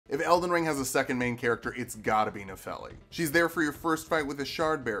If Elden Ring has a second main character, it's gotta be Nepheli. She's there for your first fight with a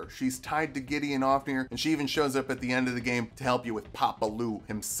shard bearer. She's tied to Gideon Ofnir, and she even shows up at the end of the game to help you with Papa Loux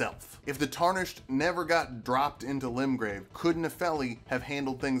himself. If the Tarnished never got dropped into Limgrave, could Nepheli have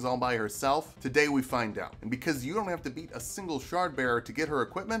handled things all by herself? Today we find out. And because you don't have to beat a single shard bearer to get her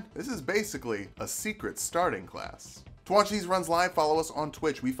equipment, this is basically a secret starting class. To watch these runs live, follow us on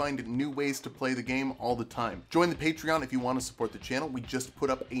Twitch. We find new ways to play the game all the time. Join the Patreon if you want to support the channel. We just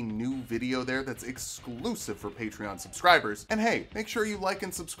put up a new video there that's exclusive for Patreon subscribers. And hey, make sure you like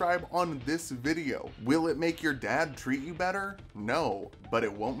and subscribe on this video. Will it make your dad treat you better? No, but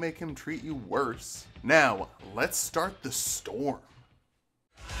it won't make him treat you worse. Now, let's start the storm.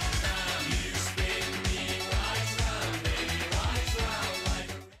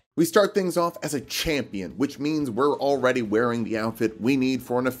 We start things off as a champion, which means we're already wearing the outfit we need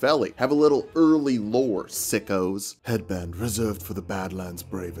for Nepheli. Have a little early lore, sickos. Headband reserved for the Badlands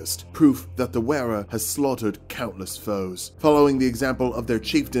bravest. Proof that the wearer has slaughtered countless foes. Following the example of their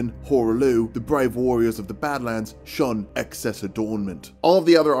chieftain, Loux, the brave warriors of the Badlands shun excess adornment. All of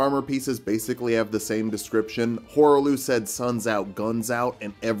the other armor pieces basically have the same description. Loux said suns out, guns out,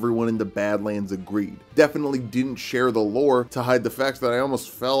 and everyone in the Badlands agreed. Definitely didn't share the lore to hide the fact that I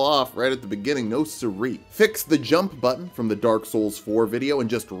almost fell off right at the beginning, no siree. Fix the jump button from the Dark Souls 4 video and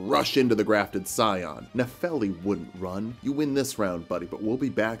just rush into the grafted Scion. Nepheli wouldn't run. You win this round, buddy, but we'll be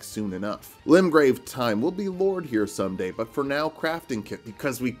back soon enough. Limgrave time. We'll be Lord here someday, but for now, crafting kit,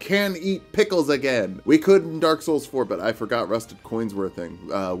 because we can eat pickles again. We could in Dark Souls 4, but I forgot rusted coins were a thing.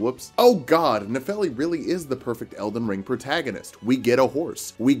 Whoops. Oh god, Nepheli really is the perfect Elden Ring protagonist. We get a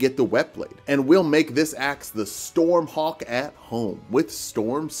horse, we get the wet blade, and we'll make this axe the Stormhawk at home with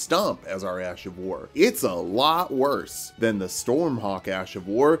Storm Stump as our Ash of War. It's a lot worse than the Stormhawk Ash of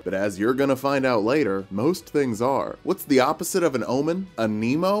War, but as you're gonna find out later, most things are. What's the opposite of an omen? A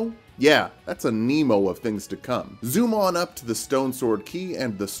Nemo? Yeah, that's a Nemo of things to come. Zoom on up to the Stone Sword Key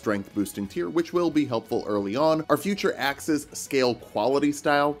and the Strength Boosting tier, which will be helpful early on. Our future axes scale quality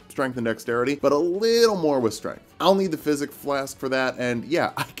style, strength and dexterity, but a little more with strength. I'll need the Physic Flask for that, and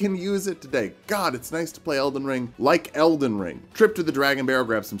yeah, I can use it today. God, it's nice to play Elden Ring like Elden Ring. Trip to the Dragon Bear,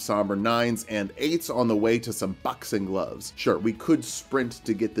 grab some somber 9s and 8s on the way to some boxing gloves. Sure, we could sprint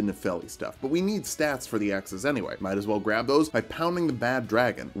to get the Nepheli stuff, but we need stats for the axes anyway. Might as well grab those by pounding the bad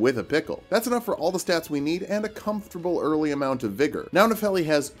dragon with a pickle. That's enough for all the stats we need and a comfortable early amount of vigor. Now Nepheli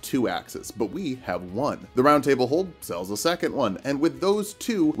has 2 axes, but we have 1. The Round Table Hold sells a second one, and with those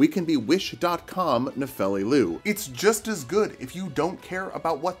 2, we can be Wish.com Nepheli Loux. It's just as good if you don't care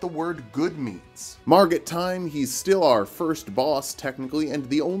about what the word good means. Margit time, he's still our first boss technically, and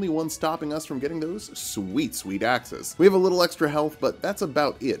the only one stopping us from getting those sweet axes. We have a little extra health, but that's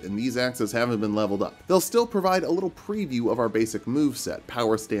about it, and these axes haven't been leveled up. They'll still provide a little preview of our basic moveset,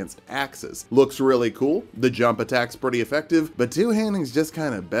 power stanced axes. Looks really cool, the jump attack's pretty effective, but two-handing's just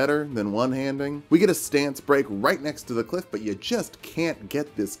kinda better than one-handing. We get a stance break right next to the cliff, but you just can't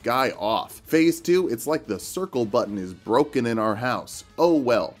get this guy off. Phase 2, it's like the circle button is broken in our house. Oh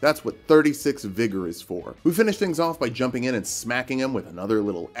well, that's what 36 vigor is for. We finish things off by jumping in and smacking him with another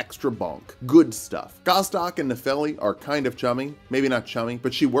little extra bonk. Good stuff. Gostok and Nepheli are kind of chummy. Maybe not chummy,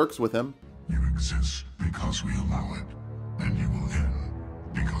 but she works with him. You exist because we allow it, and you will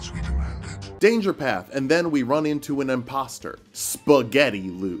end because we demand it. Danger path, and then we run into an imposter.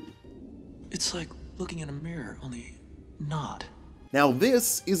 Spaghetti Loux. It's like looking in a mirror, only not. Now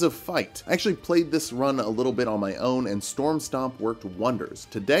this is a fight. I actually played this run a little bit on my own and Storm Stomp worked wonders.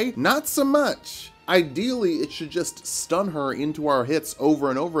 Today, not so much. Ideally, it should just stun her into our hits over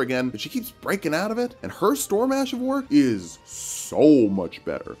and over again, but she keeps breaking out of it, and her Storm Ash of War is so much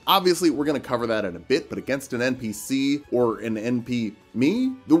better. Obviously, we're gonna cover that in a bit, but against an NPC or an NP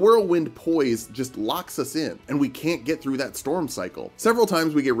me, the Whirlwind Poise just locks us in, and we can't get through that storm cycle. Several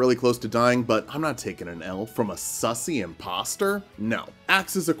times we get really close to dying, but I'm not taking an L from a sussy imposter. No.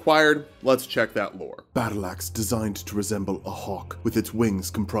 Axes acquired, let's check that lore. Battle axe designed to resemble a hawk, with its wings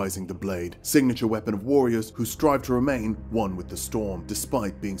comprising the blade. Signature weapon of warriors who strive to remain one with the storm,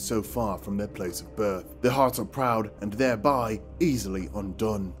 despite being so far from their place of birth. Their hearts are proud, and thereby easily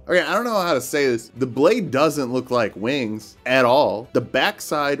undone. Okay, I don't know how to say this. The blade doesn't look like wings at all. The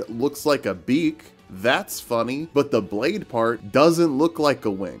backside looks like a beak. That's funny, but the blade part doesn't look like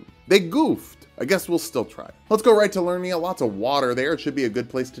a wing. They goofed. I guess we'll still try. Let's go right to Lernia. Lots of water there. It should be a good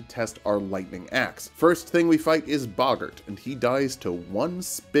place to test our lightning axe. First thing we fight is Boggart, and he dies to 1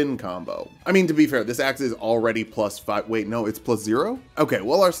 spin combo. I mean, to be fair, this axe is already +5. Wait, no, it's +0? Okay,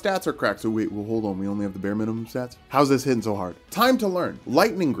 well, our stats are cracked, so wait, well, hold on. We only have the bare minimum stats? How's this hitting so hard? Time to learn.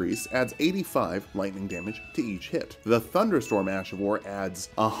 Lightning Grease adds 85 lightning damage to each hit. The Thunderstorm Ash of War adds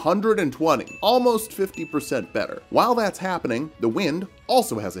 120, almost 50% better. While that's happening, the Wind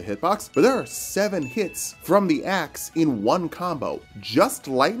also has a hitbox, but there are 7 hits from the axe in 1 combo. Just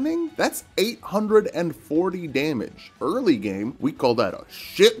lightning? That's 840 damage. Early game, we call that a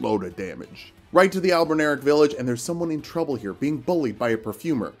shitload of damage. Right to the Alberneric village, and there's someone in trouble here, being bullied by a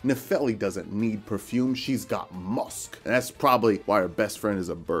perfumer. Nepheli doesn't need perfume, she's got musk. And that's probably why her best friend is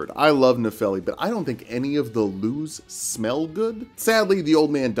a bird. I love Nepheli, but I don't think any of the Loux smell good. Sadly, the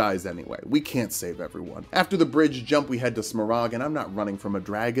old man dies anyway. We can't save everyone. After the bridge jump, we head to Smaragd, and I'm not running from a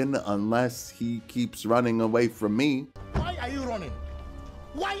dragon unless he keeps running away from me. Why are you running?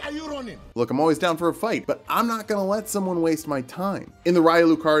 Why are you running? Look, I'm always down for a fight, but I'm not gonna let someone waste my time. In the Raya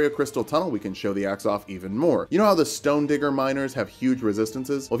Lucaria Crystal Tunnel, we can show the axe off even more. You know how the Stone Digger miners have huge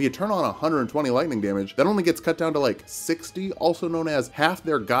resistances? Well, if you turn on 120 lightning damage, that only gets cut down to like 60, also known as half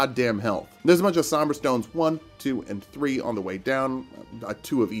their goddamn health. There's a bunch of Somber Stones, 1, 2, and 3 on the way down,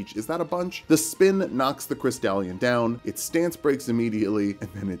 2 of each. Is that a bunch? The spin knocks the Crystallion down, its stance breaks immediately, and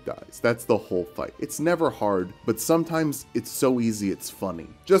then it dies. That's the whole fight. It's never hard, but sometimes it's so easy it's funny.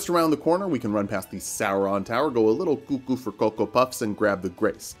 Just around the corner, we can run past the Sauron Tower, go a little cuckoo for Cocoa Puffs, and grab the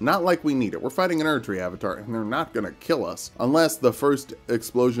Grace. Not like we need it. We're fighting an Erdtree avatar, and they're not gonna kill us, unless the first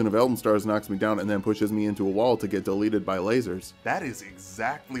explosion of Elden Stars knocks me down and then pushes me into a wall to get deleted by lasers. That is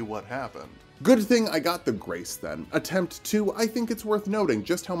exactly what happened. Good thing I got the Grace then. Attempt 2, I think it's worth noting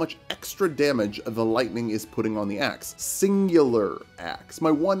just how much extra damage the lightning is putting on the axe. Singular axe.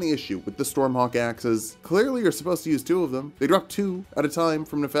 My one issue with the Stormhawk axes, clearly you're supposed to use 2 of them. They drop 2 at a time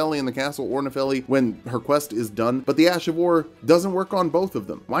from Nepheli in the castle or Nepheli when her quest is done, but the Ash of War doesn't work on both of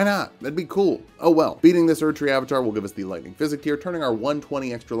them. Why not? That'd be cool. Oh well. Beating this Erdtree avatar will give us the lightning physic tier, turning our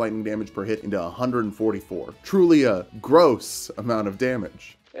 120 extra lightning damage per hit into 144. Truly a gross amount of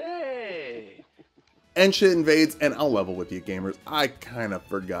damage. Ensha invades, and I'll level with you gamers, I kinda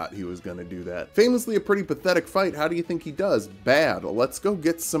forgot he was gonna do that. Famously a pretty pathetic fight, how do you think he does? Bad. Let's go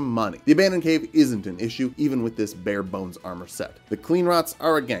get some money. The abandoned cave isn't an issue, even with this bare bones armor set. The clean rots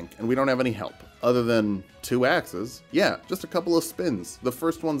are a gank, and we don't have any help. Other than 2 axes. Yeah, just a couple of spins. The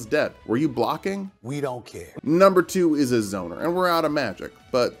first one's dead. Were you blocking? We don't care. Number 2 is a zoner, and we're out of magic.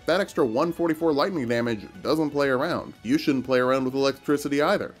 But that extra 144 lightning damage doesn't play around. You shouldn't play around with electricity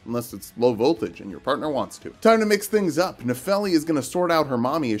either, unless it's low voltage and your partner wants to. Time to mix things up. Nepheli is gonna sort out her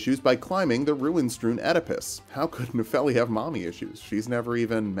mommy issues by climbing the ruin-strewn Oedipus. How could Nepheli have mommy issues? She's never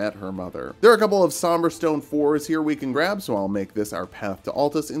even met her mother. There are a couple of Somber Stone 4s here we can grab, so I'll make this our path to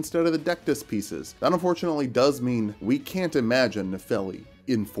Altus instead of the Dectus pieces. That unfortunately does mean we can't imagine Nepheli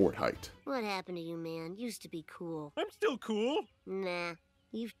in Fort Height. What happened to you, man? Used to be cool. I'm still cool. Nah,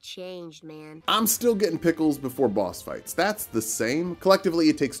 you've changed, man. I'm still getting pickles before boss fights. That's the same. Collectively,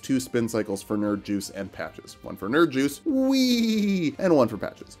 it takes 2 spin cycles for Nerd Juice and Patches. 1 for Nerd Juice, wee, and 1 for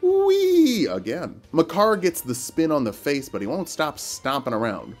Patches, wee, again. Makar gets the spin on the face, but he won't stop stomping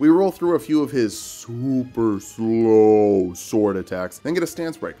around. We roll through a few of his super slow sword attacks, then get a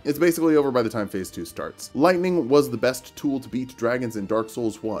stance break. It's basically over by the time phase 2 starts. Lightning was the best tool to beat dragons in Dark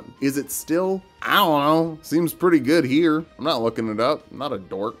Souls 1. Is it still? I don't know. Seems pretty good here. I'm not looking it up. I'm not a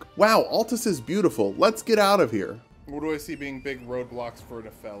dork. Wow, Altus is beautiful. Let's get out of here. What do I see being big roadblocks for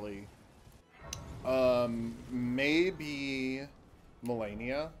Nepheli? Maybe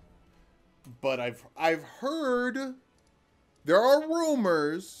Malenia. But I've heard there are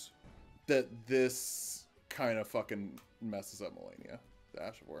rumors that this kind of fucking messes up Malenia. The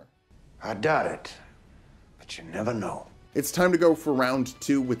Ash of War. I doubt it, but you never know. It's time to go for round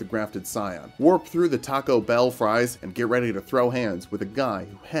 2 with the Grafted Scion. Warp through the Taco Bell fries and get ready to throw hands with a guy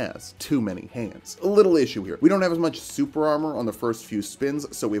who has too many hands. A little issue here. We don't have as much super armor on the first few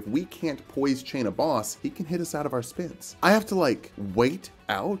spins, so if we can't poise chain a boss, he can hit us out of our spins. I have to like wait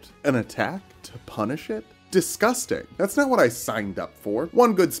out an attack to punish it? Disgusting. That's not what I signed up for.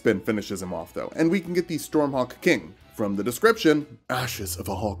 1 good spin finishes him off though, and we can get the Stormhawk King. From the description, ashes of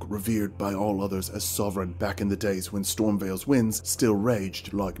a hawk revered by all others as sovereign back in the days when Stormvale's winds still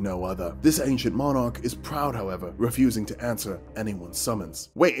raged like no other. This ancient monarch is proud, however, refusing to answer anyone's summons.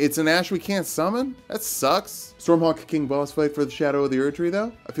 Wait, it's an ash we can't summon? That sucks. Stormhawk King boss fight for the Shadow of the Erdtree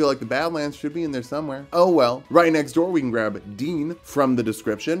though? I feel like the Badlands should be in there somewhere. Oh well. Right next door we can grab Deenh from the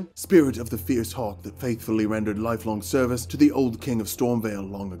description. Spirit of the fierce hawk that faithfully rendered lifelong service to the old king of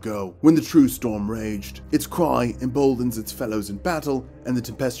Stormvale long ago. When the true storm raged, its cry emboldens its fellows in battle, and the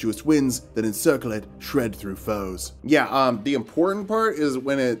tempestuous winds that encircle it shred through foes. Yeah, the important part is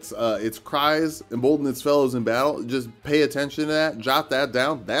when its cries embolden its fellows in battle. Just pay attention to that, jot that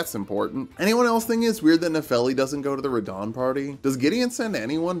down, that's important. Anyone else think it's weird that Nepheli doesn't go to the Radahn party? Does Gideon send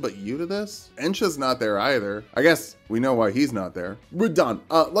anyone but you to this? Ensha's not there either. I guess we know why he's not there. Radahn,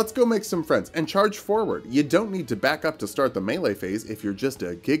 let's go make some friends and charge forward. You don't need to back up to start the melee phase if you're just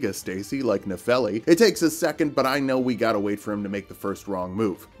a Giga Stacy like Nepheli. It takes a second, but I know we gotta wait for him to make the first wrong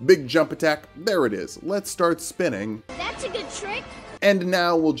move. Big jump attack, there it is. Let's start spinning. That's a good trick. And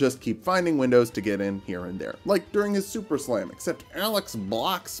now we'll just keep finding windows to get in here and there, like during his super slam, except Alex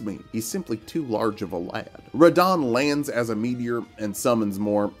blocks me. He's simply too large of a lad. Radahn lands as a meteor and summons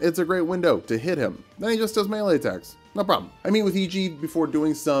more. It's a great window to hit him. Then he just does melee attacks. No problem. I meet with EG before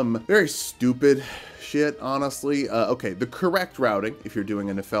doing some very stupid shit, honestly. Okay, the correct routing, if you're doing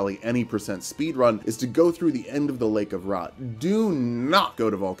a Nepheli any percent speed run, is to go through the end of the Lake of Rot. Do not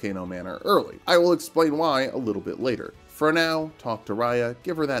go to Volcano Manor early. I will explain why a little bit later. For now, talk to Raya,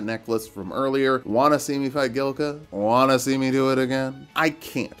 give her that necklace from earlier. Wanna see me fight Gilka? Wanna see me do it again? I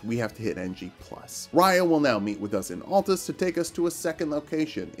can't, we have to hit NG+. Raya will now meet with us in Altus to take us to a second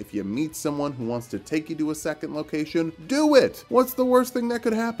location. If you meet someone who wants to take you to a second location, do it! What's the worst thing that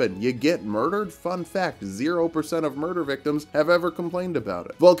could happen? You get murdered? Fun fact, 0% of murder victims have ever complained about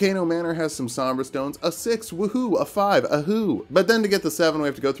it. Volcano Manor has some Sombra Stones, a 6, woohoo, a 5, a who. But then to get the 7, we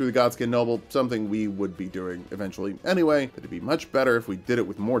have to go through the Godskin Noble, something we would be doing eventually. Anyway, it'd be much better if we did it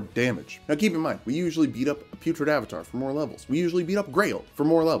with more damage. Now keep in mind, we usually beat up a Putrid Avatar for more levels. We usually beat up Grail for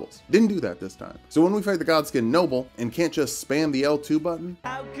more levels. Didn't do that this time. So when we fight the Godskin Noble and can't just spam the L2 button,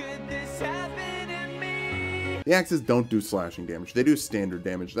 how could this happen to me? The axes don't do slashing damage, they do standard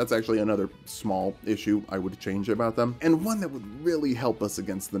damage. That's actually another small issue I would change about them, and one that would really help us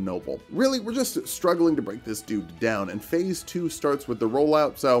against the Noble. Really, we're just struggling to break this dude down, and phase 2 starts with the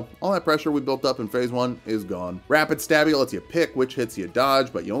rollout, so all that pressure we built up in phase 1 is gone. Rapid Stabby lets you pick which hits you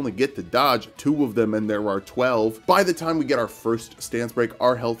dodge, but you only get to dodge 2 of them and there are 12. By the time we get our first stance break,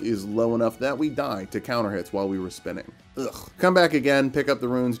 our health is low enough that we die to counter hits while we were spinning. Ugh. Come back again, pick up the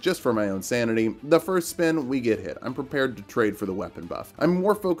runes just for my own sanity. The first spin, we get hit. I'm prepared to trade for the weapon buff. I'm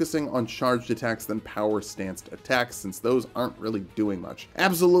more focusing on charged attacks than power stanced attacks since those aren't really doing much.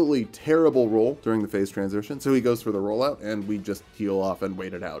 Absolutely terrible roll during the phase transition, so he goes for the rollout and we just heal off and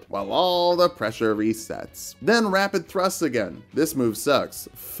wait it out while all the pressure resets. Then rapid thrusts again. This move sucks.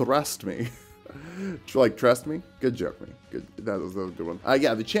 Thrust me. Like, trust me? Good joke, me. Good. That was a good one.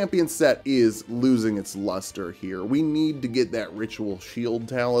 Yeah, the champion set is losing its luster here. We need to get that ritual shield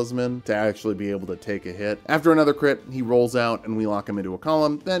talisman to actually be able to take a hit. After another crit, he rolls out and we lock him into a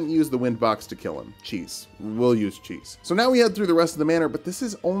column, then use the wind box to kill him. Cheese. We'll use cheese. So now we head through the rest of the manor, but this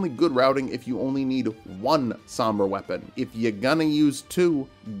is only good routing if you only need 1 somber weapon. If you're gonna use 2,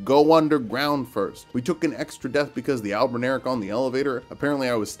 go underground first. We took an extra death because the Alberneric on the elevator, apparently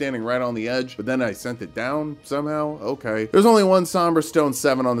I was standing right on the edge, but then I sent it down somehow. Okay. There's only 1 Somber Stone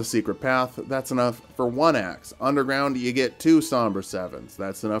 7 on the secret path. That's enough for 1 axe. Underground, you get 2 Somber 7s.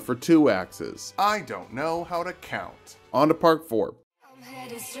 That's enough for 2 axes. I don't know how to count. On to part 4. I'm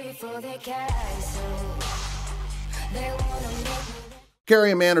headed straight for the castle. They wanna make me...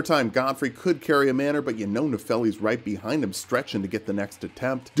 Carry a manor time. Godfrey could carry a manor, but you know Nepheli's right behind him stretching to get the next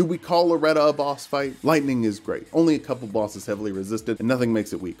attempt. Do we call Loretta a boss fight? Lightning is great. Only a couple bosses heavily resisted, and nothing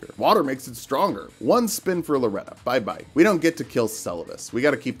makes it weaker. Water makes it stronger. 1 spin for Loretta. Bye-bye. We don't get to kill Celavis. We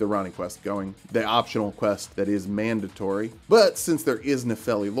gotta keep the Ronnie quest going. The optional quest that is mandatory. But since there is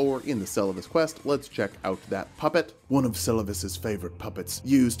Nepheli lore in the Celavis quest, let's check out that puppet. One of Celavis's favorite puppets,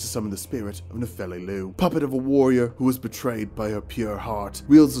 used to summon the spirit of Nepheli Loux. Puppet of a warrior who was betrayed by her pure heart.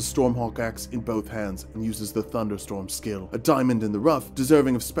 Wields the Stormhawk Axe in both hands and uses the Thunderstorm Skill. A diamond in the rough,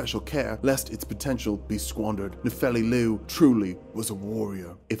 deserving of special care, lest its potential be squandered. Nepheli Loux truly was a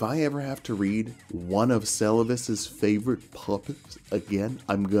warrior. If I ever have to read one of Celavis's favorite puppets again,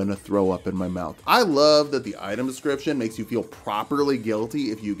 I'm gonna throw up in my mouth. I love that the item description makes you feel properly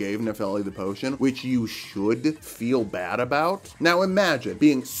guilty if you gave Nepheli the potion, which you should feel feel bad about. Now imagine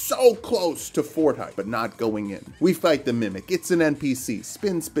being so close to Fortnite, but not going in. We fight the Mimic, it's an NPC,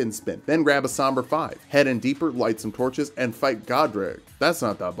 spin, spin, spin, then grab a Somber 5, head in deeper, light some torches, and fight Godric. That's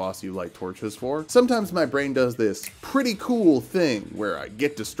not the boss you light torches for. Sometimes my brain does this pretty cool thing where I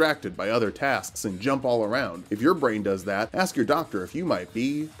get distracted by other tasks and jump all around. If your brain does that, ask your doctor if you might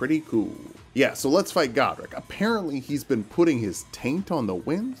be pretty cool. Yeah, so let's fight Godric. Apparently he's been putting his taint on the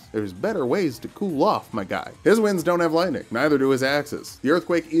winds. There's better ways to cool off, my guy. His winds don't have lightning, neither do his axes. The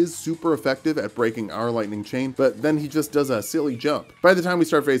earthquake is super effective at breaking our lightning chain, but then he just does a silly jump. By the time we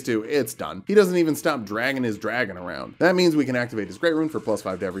start phase 2, it's done. He doesn't even stop dragging his dragon around. That means we can activate his Great Rune for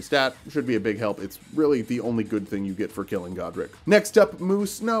 +5 to every stat. Should be a big help. It's really the only good thing you get for killing Godric. Next up,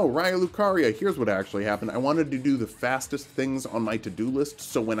 Moose. No, Raya Lucaria. Here's what actually happened. I wanted to do the fastest things on my to-do list,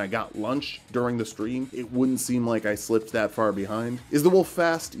 so when I got lunch during the stream, it wouldn't seem like I slipped that far behind. Is the wolf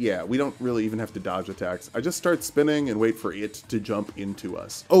fast? Yeah, we don't really even have to dodge attacks. I just start spinning and wait for it to jump into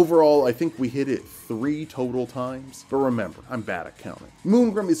us. Overall, I think we hit it 3 total times, but remember, I'm bad at counting.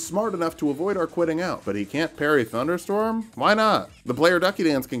 Moongrim is smart enough to avoid our quitting out, but he can't parry Thunderstorm? Why not? The player Ducky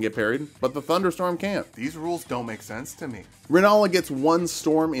Dance can get parried, but the Thunderstorm can't. These rules don't make sense to me. Renala gets 1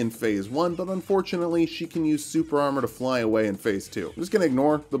 storm in phase 1, but unfortunately she can use super armor to fly away in phase 2. I'm just gonna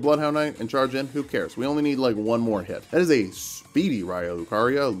ignore the Bloodhound Knight and charge in. Who cares? We only need like 1 more hit. That is a speedy Raya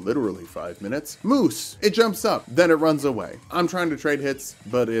Lucaria, literally 5 minutes. Moose, it jumps up, then it runs away. I'm trying to trade hits,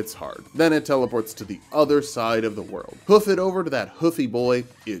 but it's hard. Then it teleports to the other side of the world. Hoof it over to that hoofy boy,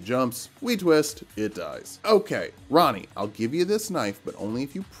 it jumps, we twist, it dies. Okay, Ronnie, I'll give you this knife, but only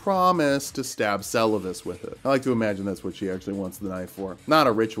if you promise to stab Celavis with it. I like to imagine that's what she actually wants the knife for. Not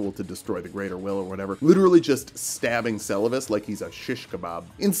a ritual to destroy the Greater Will or whatever. Literally just stabbing Celavis like he's a shish kebab.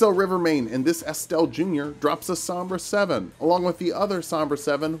 Incel River Main, and this Estelle Jr. drops a Sombra 7, along with the other Sombra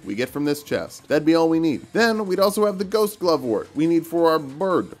 7 we get from this chest. That'd be all we need. Then we'd also have the Ghost Glove Wart we need for our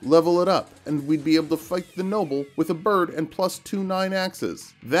bird. Level it up, and we'd be able to fight the Noble with a bird and +2 9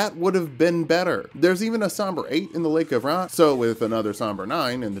 axes. That would have been better. There's even a Sombra 8 in the Lake of Rot, so with another Sombra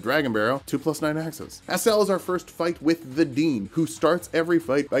 9 in the Dragon Barrow, 2 + 9 axes. Estelle is our first fight with the Deenh, who starts every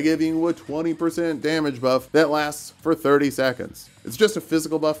fight by giving you a 20% damage buff that lasts for 30 seconds. It's just a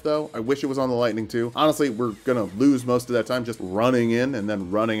physical buff though. I wish it was on the lightning too. Honestly, we're gonna lose most of that time just running in and then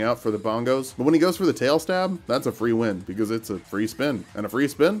running out for the bongos. But when he goes for the tail stab, that's a free win because it's a free spin. And a free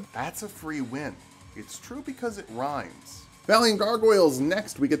spin, that's a free win. It's true because it rhymes. Valiant Gargoyles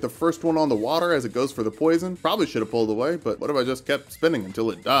next. We get the first one on the water as it goes for the poison. Probably should have pulled away, but what if I just kept spinning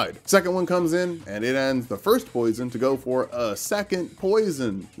until it died? Second one comes in and it ends the first poison to go for a second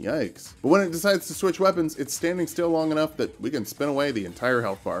poison. Yikes. But when it decides to switch weapons, it's standing still long enough that we can spin away the entire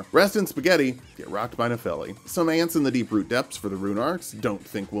health bar. Rest in Spaghetti, get rocked by Nepheli. Some ants in the deep root depths for the rune arcs. Don't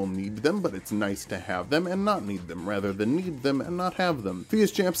think we'll need them, but it's nice to have them and not need them rather than need them and not have them.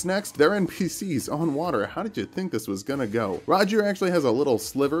 Fia's Champs next. They're NPCs on water. How did you think this was gonna go? Roger actually has a little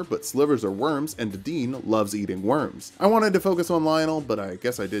sliver, but slivers are worms, and Deenh loves eating worms. I wanted to focus on Lionel, but I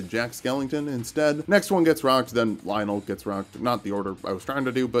guess I did Jack Skellington instead. Next one gets rocked, then Lionel gets rocked. Not the order I was trying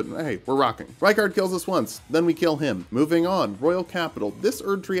to do, but hey, we're rocking. Rykard kills us once, then we kill him. Moving on, Royal Capital. This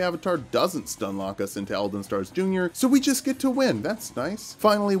Erd Tree avatar doesn't stun lock us into Elden Stars Jr., so we just get to win. That's nice.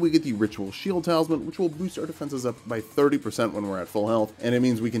 Finally, we get the Ritual Shield Talisman, which will boost our defenses up by 30% when we're at full health, and it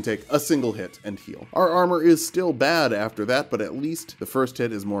means we can take a single hit and heal. Our armor is still bad after that, but at least the first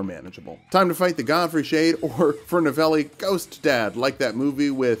hit is more manageable. Time to fight the Godfrey Shade, or for Nepheli, Ghost Dad, like that movie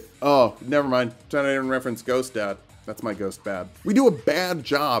with, oh, never mind, trying to even reference Ghost Dad. That's my ghost bad. We do a bad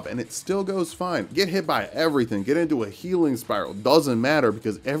job and it still goes fine. Get hit by everything, get into a healing spiral, doesn't matter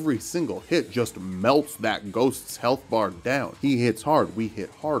because every single hit just melts that ghost's health bar down. He hits hard, we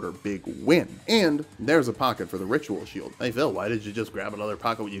hit harder, big win. And there's a pocket for the ritual shield. Hey Phil, why did you just grab another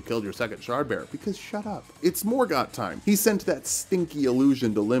pocket when you killed your second shard bear? Because shut up. It's Morgott time. He sent that stinky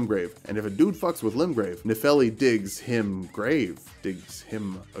illusion to Limgrave, and if a dude fucks with Limgrave, Nepheli digs him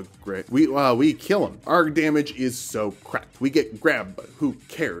a grave. We kill him. Our damage is so cracked. We get grabbed, but who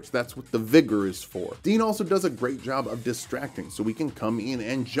cares? That's what the vigor is for. Deenh also does a great job of distracting, so we can come in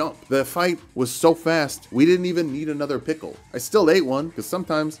and jump. The fight was so fast, we didn't even need another pickle. I still ate one, because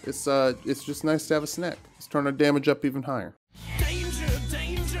sometimes it's just nice to have a snack. Let's turn our damage up even higher.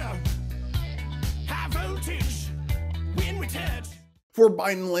 For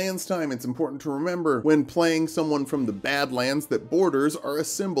Biden Lands time, it's important to remember when playing someone from the Badlands that borders are a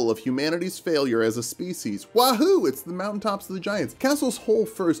symbol of humanity's failure as a species. Wahoo! It's the mountaintops of the giants. Castle's Hole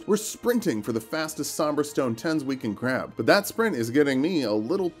first, we're sprinting for the fastest somber stone 10s we can grab. But that sprint is getting me a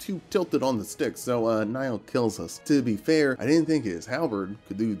little too tilted on the stick, so Niall kills us. To be fair, I didn't think his halberd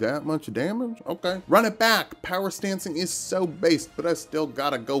could do that much damage. Okay. Run it back! Power stancing is so based, but I still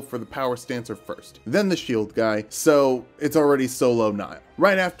gotta go for the power stancer first. Then the shield guy, so it's already solo Niall.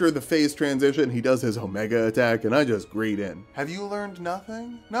 Right after the phase transition, he does his Omega attack, and I just greet in. Have you learned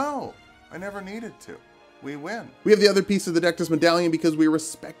nothing? No, I never needed to. We win. We have the other piece of the Dectus Medallion because we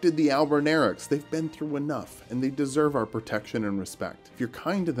respected the Albernerics. They've been through enough, and they deserve our protection and respect. If you're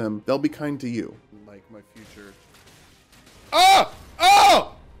kind to them, they'll be kind to you. Like my future. Ah!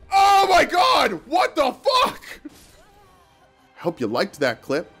 Oh! Oh my god! What the fuck? I hope you liked that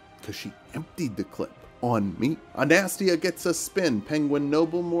clip, because she emptied the clip on me. Anastia gets a spin. Penguin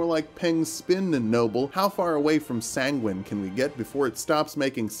Noble, more like Peng Spin and Noble. How far away from Sanguine can we get before it stops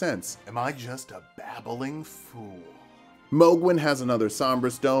making sense? Am I just a babbling fool? Mogwin has another Sombra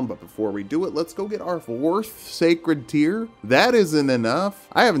Stone, but before we do it, let's go get our 4th Sacred Tier. That isn't enough.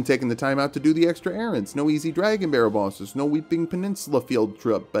 I haven't taken the time out to do the extra errands. No easy Dragon Bear bosses, no Weeping Peninsula field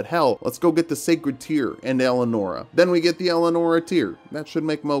trip, but hell, let's go get the Sacred Tier and Eleonora. Then we get the Eleonora Tier. That should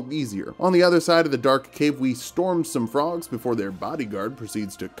make Mog easier. On the other side of the Dark Cave, we storm some frogs before their bodyguard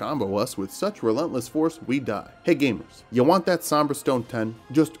proceeds to combo us with such relentless force we die. Hey gamers, you want that Sombra Stone 10?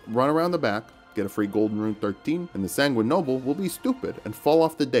 Just run around the back, get a free Golden Rune 13, and the Sanguine Noble will be stupid and fall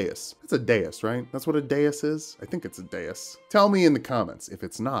off the dais. It's a dais, right? That's what a dais is? I think it's a dais. Tell me in the comments if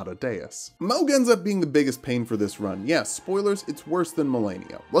it's not a dais. Mog ends up being the biggest pain for this run. Yes, spoilers, it's worse than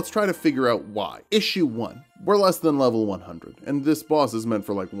Malenia. Let's try to figure out why. Issue 1. We're less than level 100, and this boss is meant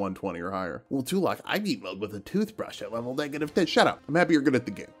for like 120 or higher. Well, Tulok, I beat Mog with a toothbrush at level -10. Shut up. I'm happy you're good at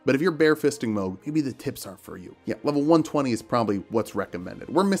the game. But if you're barefisting Mog, maybe the tips aren't for you. Yeah, level 120 is probably what's recommended.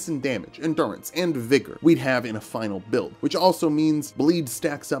 We're missing damage, endurance, and vigor we'd have in a final build, which also means bleed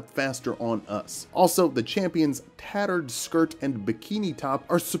stacks up faster on us. Also, the champion's tattered skirt and bikini top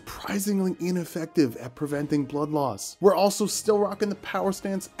are surprisingly ineffective at preventing blood loss. We're also still rocking the power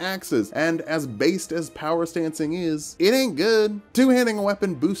stance axes, and as based as power stancing is, it ain't good. Two-handing a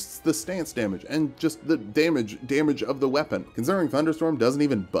weapon boosts the stance damage and just the damage of the weapon. Considering Thunderstorm doesn't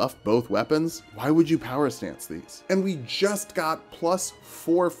even buff both weapons, why would you power stance these? And we just got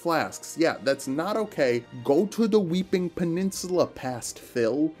 +4 flasks. Yeah, that's not okay. Go to the Weeping Peninsula past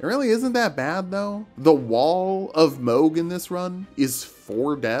Phil. It really isn't that bad though. The wall of Mog in this run is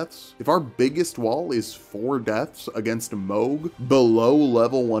 4 deaths. If our biggest wall is 4 deaths against Mog below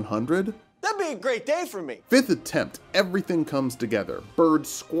level 100, that'd be a great day for me. 5th attempt, everything comes together. Bird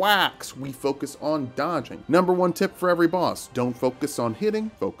squawks, we focus on dodging. Number 1 tip for every boss, don't focus on hitting,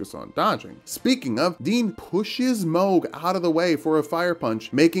 focus on dodging. Speaking of, Deenh pushes Mog out of the way for a fire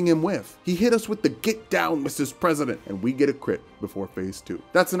punch, making him whiff. He hit us with the get down, Mrs. President, and we get a crit before phase 2.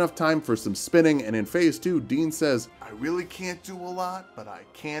 That's enough time for some spinning, and in phase 2, Deenh says, I really can't do a lot, but I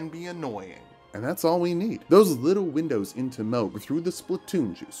can be annoying. And that's all we need. Those little windows into Mog through the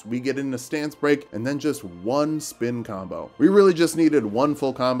Splatoon juice. We get in a stance break and then just 1 spin combo. We really just needed 1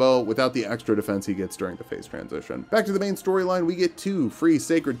 full combo without the extra defense he gets during the phase transition. Back to the main storyline, we get 2 free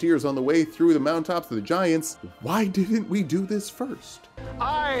Sacred Tiers on the way through the mountaintops of the giants. Why didn't we do this first?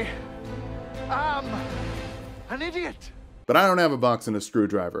 I am an idiot. But I don't have a box and a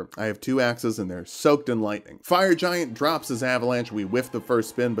screwdriver. I have 2 axes and they're soaked in lightning. Fire Giant drops his avalanche. We whiff the first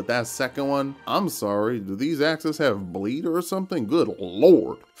spin, but that second one, I'm sorry, do these axes have bleed or something? Good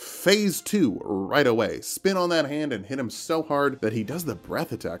lord. Phase 2 right away. Spin on that hand and hit him so hard that he does the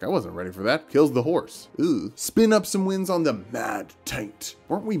breath attack. I wasn't ready for that. Kills the horse. Ooh. Spin up some wins on the Mad Taint.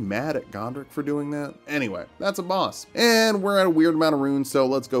 Weren't we mad at Gondrick for doing that? Anyway, that's a boss. And we're at a weird amount of runes, so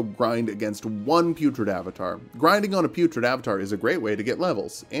let's go grind against 1 putrid avatar. Grinding on a putrid avatar is a great way to get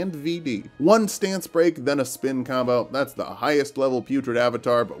levels, and VD. 1 stance break, then a spin combo. That's the highest level putrid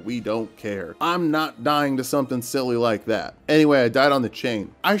avatar, but we don't care. I'm not dying to something silly like that. Anyway, I died on the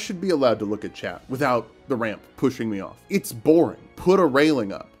chain. I should be allowed to look at chat without the ramp pushing me off. It's boring. Put a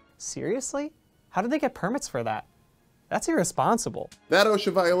railing up. Seriously? How did they get permits for that? That's irresponsible. That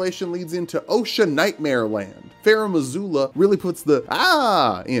OSHA violation leads into OSHA Nightmare Land. Pharaoh Missoula really puts the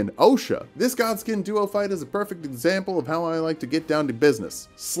in OSHA. This Godskin duo fight is a perfect example of how I like to get down to business.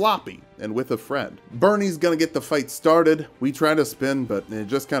 Sloppy and with a friend. Bernie's gonna get the fight started. We try to spin, but it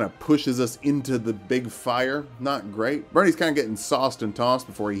just kind of pushes us into the big fire. Not great. Bernie's kind of getting sauced and tossed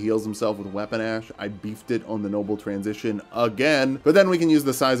before he heals himself with Weapon Ash. I beefed it on the Noble transition again, but then we can use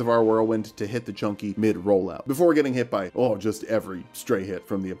the size of our whirlwind to hit the chunky mid rollout before getting hit by nullify, just every stray hit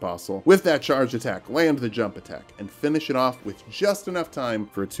from the Apostle. With that charged attack, land the jump attack, and finish it off with just enough time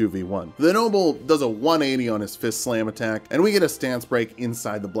for a 2v1. The Noble does a 180 on his fist slam attack, and we get a stance break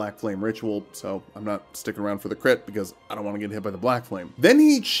inside the Black Flame ritual, so I'm not sticking around for the crit because I don't want to get hit by the Black Flame. Then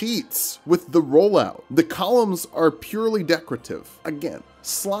he cheats with the rollout. The columns are purely decorative. Again,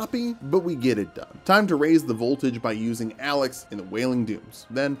 sloppy, but we get it done. Time to raise the voltage by using Alex in the Wailing Dooms,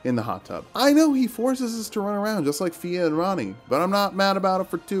 then in the hot tub. I know he forces us to run around just like Fia and Ronnie, but I'm not mad about it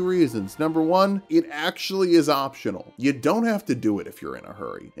for 2 reasons. Number 1, it actually is optional. You don't have to do it if you're in a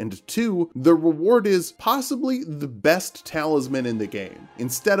hurry. And 2, the reward is possibly the best talisman in the game.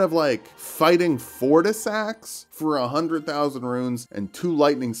 Instead of like fighting Fortis Axe for 100,000 runes and 2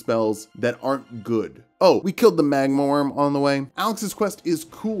 lightning spells that aren't good. Oh, we killed the magma worm on the way. Alex's quest is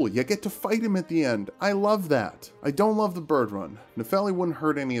cool. You get to fight him at the end. I love that. I don't love the bird run. Nepheli wouldn't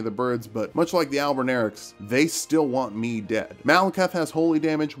hurt any of the birds, but much like the Albernerics, they still want me dead. Malekith has holy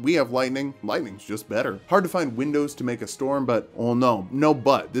damage. We have lightning. Lightning's just better. Hard to find windows to make a storm, but oh no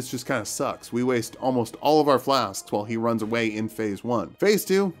but. This just kind of sucks. We waste almost all of our flasks while he runs away in phase 1. Phase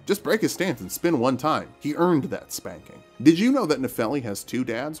 2, just break his stance and spin 1 time. He earned that spanking. Did you know that Nepheli has 2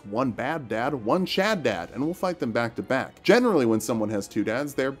 dads? 1 bad dad, 1 Chad dad, and we'll fight them back to back. Generally, when someone has 2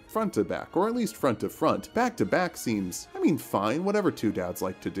 dads, they're front to back, or at least front to front. Back to back seems, fine, whatever 2 dads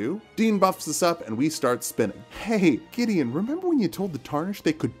like to do. Deenh buffs us up and we start spinning. Hey, Gideon, remember when you told the Tarnished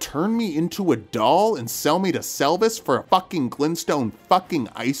they could turn me into a doll and sell me to Selvis for a fucking glintstone fucking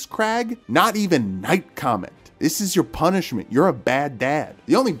ice crag? Not even Night Comment. This is your punishment. You're a bad dad.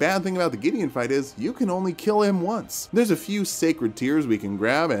 The only bad thing about the Gideon fight is you can only kill him once. There's a few sacred tears we can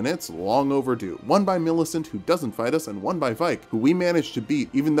grab and it's long overdue. One by Millicent, who doesn't fight us, and one by Vike, who we managed to beat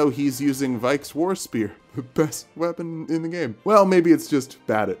even though he's using Vike's War Spear. The best weapon in the game. Well, maybe it's just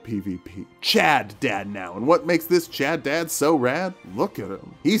bad at PvP. Chad Dad now, and what makes this Chad Dad so rad? Look at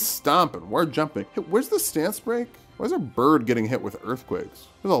him. He's stomping, we're jumping. Hey, where's the stance break? Why is our bird getting hit with earthquakes?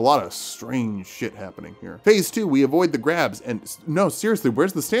 There's a lot of strange shit happening here. Phase 2, we avoid the grabs, and no, seriously,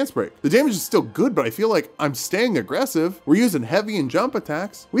 where's the stance break? The damage is still good, but I feel like I'm staying aggressive. We're using heavy and jump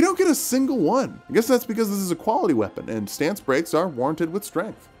attacks. We don't get a single one. I guess that's because this is a quality weapon, and stance breaks are warranted with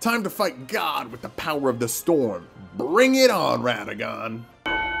strength. Time to fight God with the power of the storm. Bring it on, Radagon.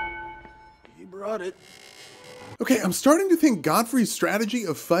 He brought it. Okay, I'm starting to think Godfrey's strategy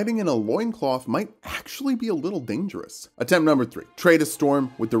of fighting in a loincloth might actually be a little dangerous. Attempt number 3, trade a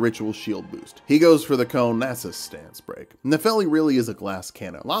storm with the ritual shield boost. He goes for the cone, that's a stance break. Nepheli really is a glass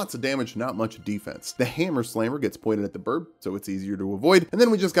cannon. Lots of damage, not much defense. The hammer slammer gets pointed at the bird, so it's easier to avoid, and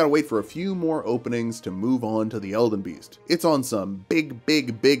then we just gotta wait for a few more openings to move on to the Elden Beast. It's on some big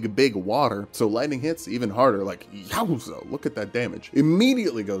water, so lightning hits even harder, like yowza, look at that damage.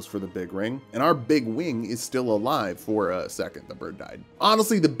 Immediately goes for the big ring, and our big wing is still alive for a second. The bird died.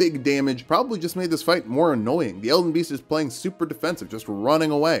 Honestly, the big damage probably just made this fight more annoying. The Elden Beast is playing super defensive, just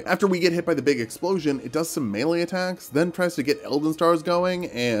running away. After we get hit by the big explosion, it does some melee attacks, then tries to get Elden Stars going,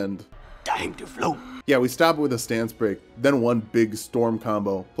 and Time to float. yeah, we stop it with a stance break, then one big storm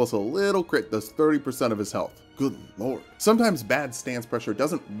combo, plus a little crit does 30% of his health. Good lord. Sometimes bad stance pressure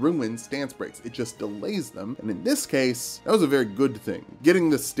doesn't ruin stance breaks, it just delays them, and in this case, that was a very good thing. Getting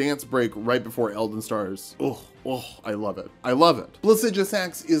the stance break right before Elden Stars, I love it. I love it. Blasidius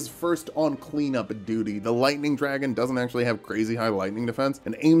Axe is first on cleanup duty. The lightning dragon doesn't actually have crazy high lightning defense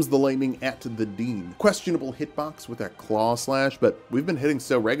and aims the lightning at the Deenh. Questionable hitbox with that claw slash, but we've been hitting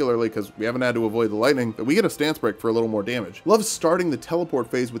so regularly because we haven't had to avoid the lightning that we get a stance break for a little more damage. Love starting the teleport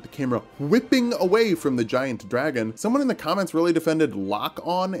phase with the camera whipping away from the giant dragon. Someone in the comments really defended lock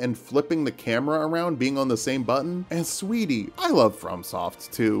on and flipping the camera around being on the same button. And sweetie, I love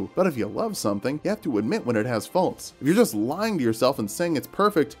FromSoft too, but if you love something, you have to admit when it has faults. If you're just lying to yourself and saying it's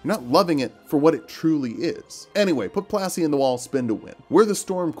perfect, you're not loving it for what it truly is. Anyway, put Plassie in the wall, spin to win. We're the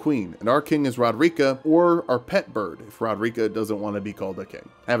Storm Queen, and our king is Rodrika, or our pet bird, if Rodrika doesn't want to be called a king.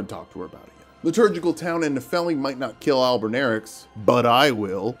 I haven't talked to her about it yet. Liturgical Town and Nepheli might not kill Albernerics, but I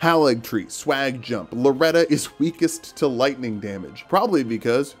will. Halig Tree, Swag Jump. Loretta is weakest to lightning damage, probably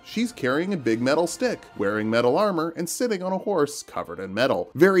because she's carrying a big metal stick, wearing metal armor, and sitting on a horse covered in metal.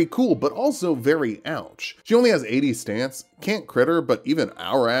 Very cool, but also very ouch. She only has 80 stance, can't crit her, but even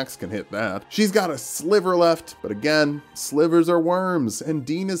our axe can hit that. She's got a sliver left, but again, slivers are worms, and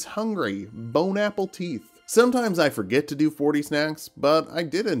Deenh is hungry. Bone apple teeth. Sometimes I forget to do 40 snacks, but I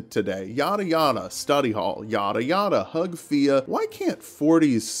didn't today. Yada yada, study hall, yada yada, hug Fia. Why can't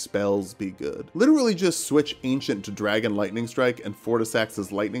 40's spells be good? Literally just switch Ancient to Dragon Lightning Strike and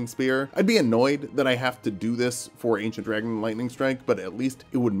Fortisax's Lightning Spear. I'd be annoyed that I have to do this for Ancient Dragon Lightning Strike, but at least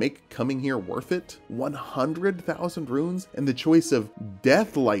it would make coming here worth it. 100,000 runes and the choice of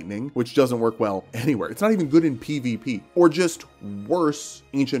Death Lightning, which doesn't work well anywhere. It's not even good in PvP, or just worse,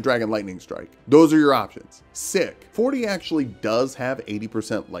 Ancient Dragon Lightning Strike. Those are your options. Sick. 40 actually does have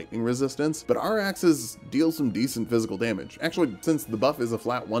 80% lightning resistance, but our axes deal some decent physical damage. Actually, since the buff is a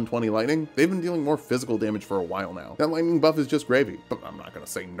flat 120 lightning, they've been dealing more physical damage for a while now. That lightning buff is just gravy, but I'm not gonna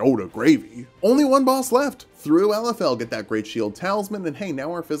say no to gravy. Only one boss left. Through LFL, get that Great Shield Talisman, and hey,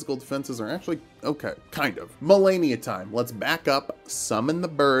 now our physical defenses are actually okay, kind of. Malenia time. Let's back up, summon the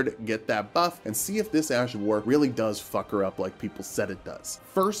bird, get that buff, and see if this Ash of War really does fuck her up like people said it does.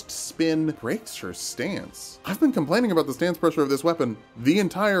 First spin breaks her stance. I've been complaining about the stance pressure of this weapon the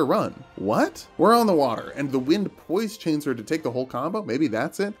entire run. What? We're on the water, and the wind poise chains her to take the whole combo? Maybe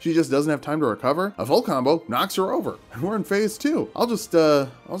that's it? She just doesn't have time to recover? A full combo knocks her over, and we're in phase 2. I'll just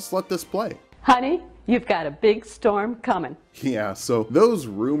let this play. Honey, you've got a big storm coming. Yeah, so those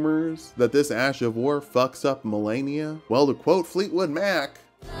rumors that this Ash of War fucks up Malenia, well, to quote Fleetwood Mac,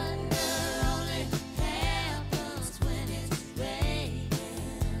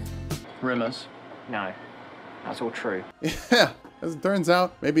 rumors? No, that's all true. yeah. As it turns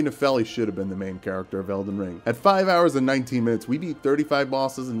out, maybe Nepheli should have been the main character of Elden Ring. At 5 hours and 19 minutes, we beat 35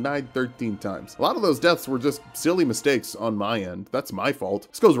 bosses and died 13 times. A lot of those deaths were just silly mistakes on my end. That's my fault.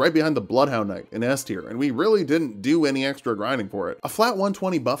 This goes right behind the Bloodhound Knight in S tier, and we really didn't do any extra grinding for it. A flat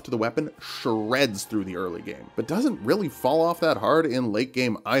 120 buff to the weapon shreds through the early game, but doesn't really fall off that hard in late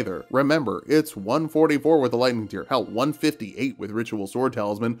game either. Remember, it's 144 with the Lightning tier, hell, 158 with Ritual Sword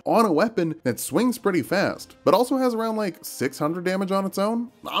Talisman on a weapon that swings pretty fast, but also has around like 600 damage on its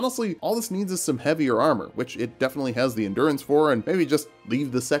own. Honestly, all this needs is some heavier armor, which it definitely has the endurance for, and maybe just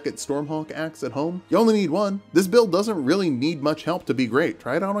leave the second Stormhawk Axe at home. You only need one. This build doesn't really need much help to be great.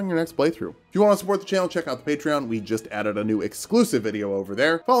 Try it out on your next playthrough. If you want to support the channel, check out the Patreon. We just added a new exclusive video over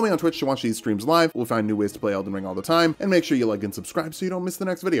there. Follow me on Twitch to watch these streams live. We'll find new ways to play Elden Ring all the time, and make sure you like and subscribe so you don't miss the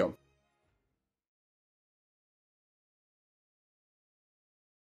next video.